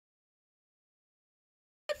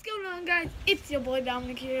What's going on, guys? It's your boy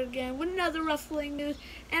Dominic here again with another wrestling news,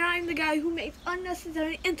 and I'm the guy who makes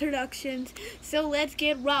unnecessary introductions. So let's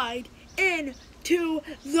get right into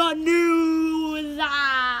the news.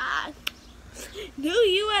 New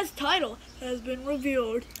U.S. title has been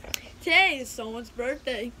revealed. Today is someone's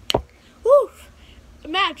birthday. Woo! A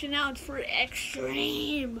match announced for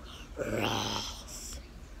Extreme Rules.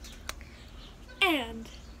 And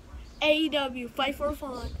AEW Fight for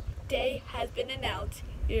Fun Day has been announced.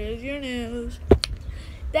 Here's your news.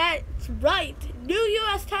 That's right. New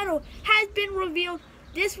U.S. title has been revealed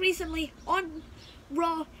this recently on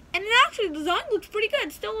Raw. And actually, the design looks pretty good.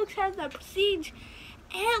 It still has that prestige.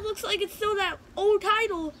 And it looks like it's still that old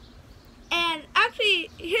title. And actually,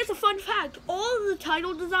 here's a fun fact. All of the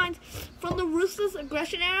title designs from the Ruthless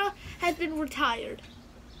Aggression era has been retired.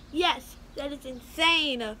 Yes, that is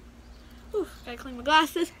insane. Oof, gotta clean my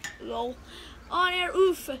glasses. Lol. On air,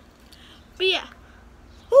 oof. But yeah.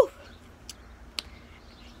 Oof.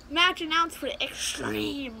 Match announced for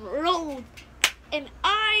Extreme Rules. An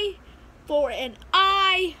eye for an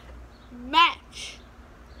eye match.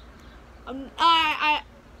 I don't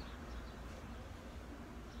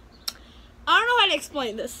know how to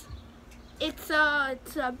explain this. It's a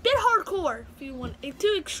bit hardcore if you want. It's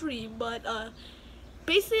too extreme, but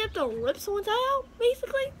basically you have to rip someone's eye out.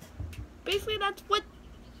 Basically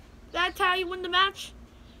that's how you win the match.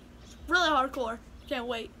 It's really hardcore. Can't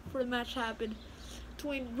wait for the match to happen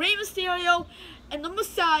between Rey Mysterio and the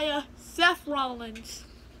Messiah, Seth Rollins.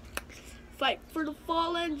 Fight for the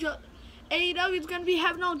Fallen. AEW is going to be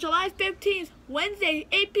happening on July 15th, Wednesday,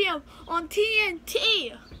 8 p.m. on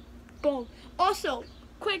TNT. Boom. Also,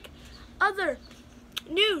 quick other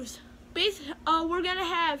news. We're going to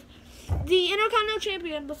have the Intercontinental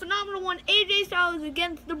Champion, the Phenomenal One, AJ Styles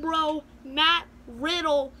against the Bro, Matt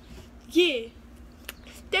Riddle. Yeah.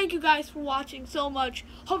 Thank you guys for watching so much.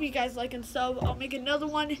 Hope you guys like and sub. I'll make another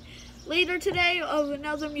one later today of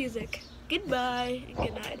another music. Goodbye and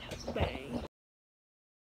good night.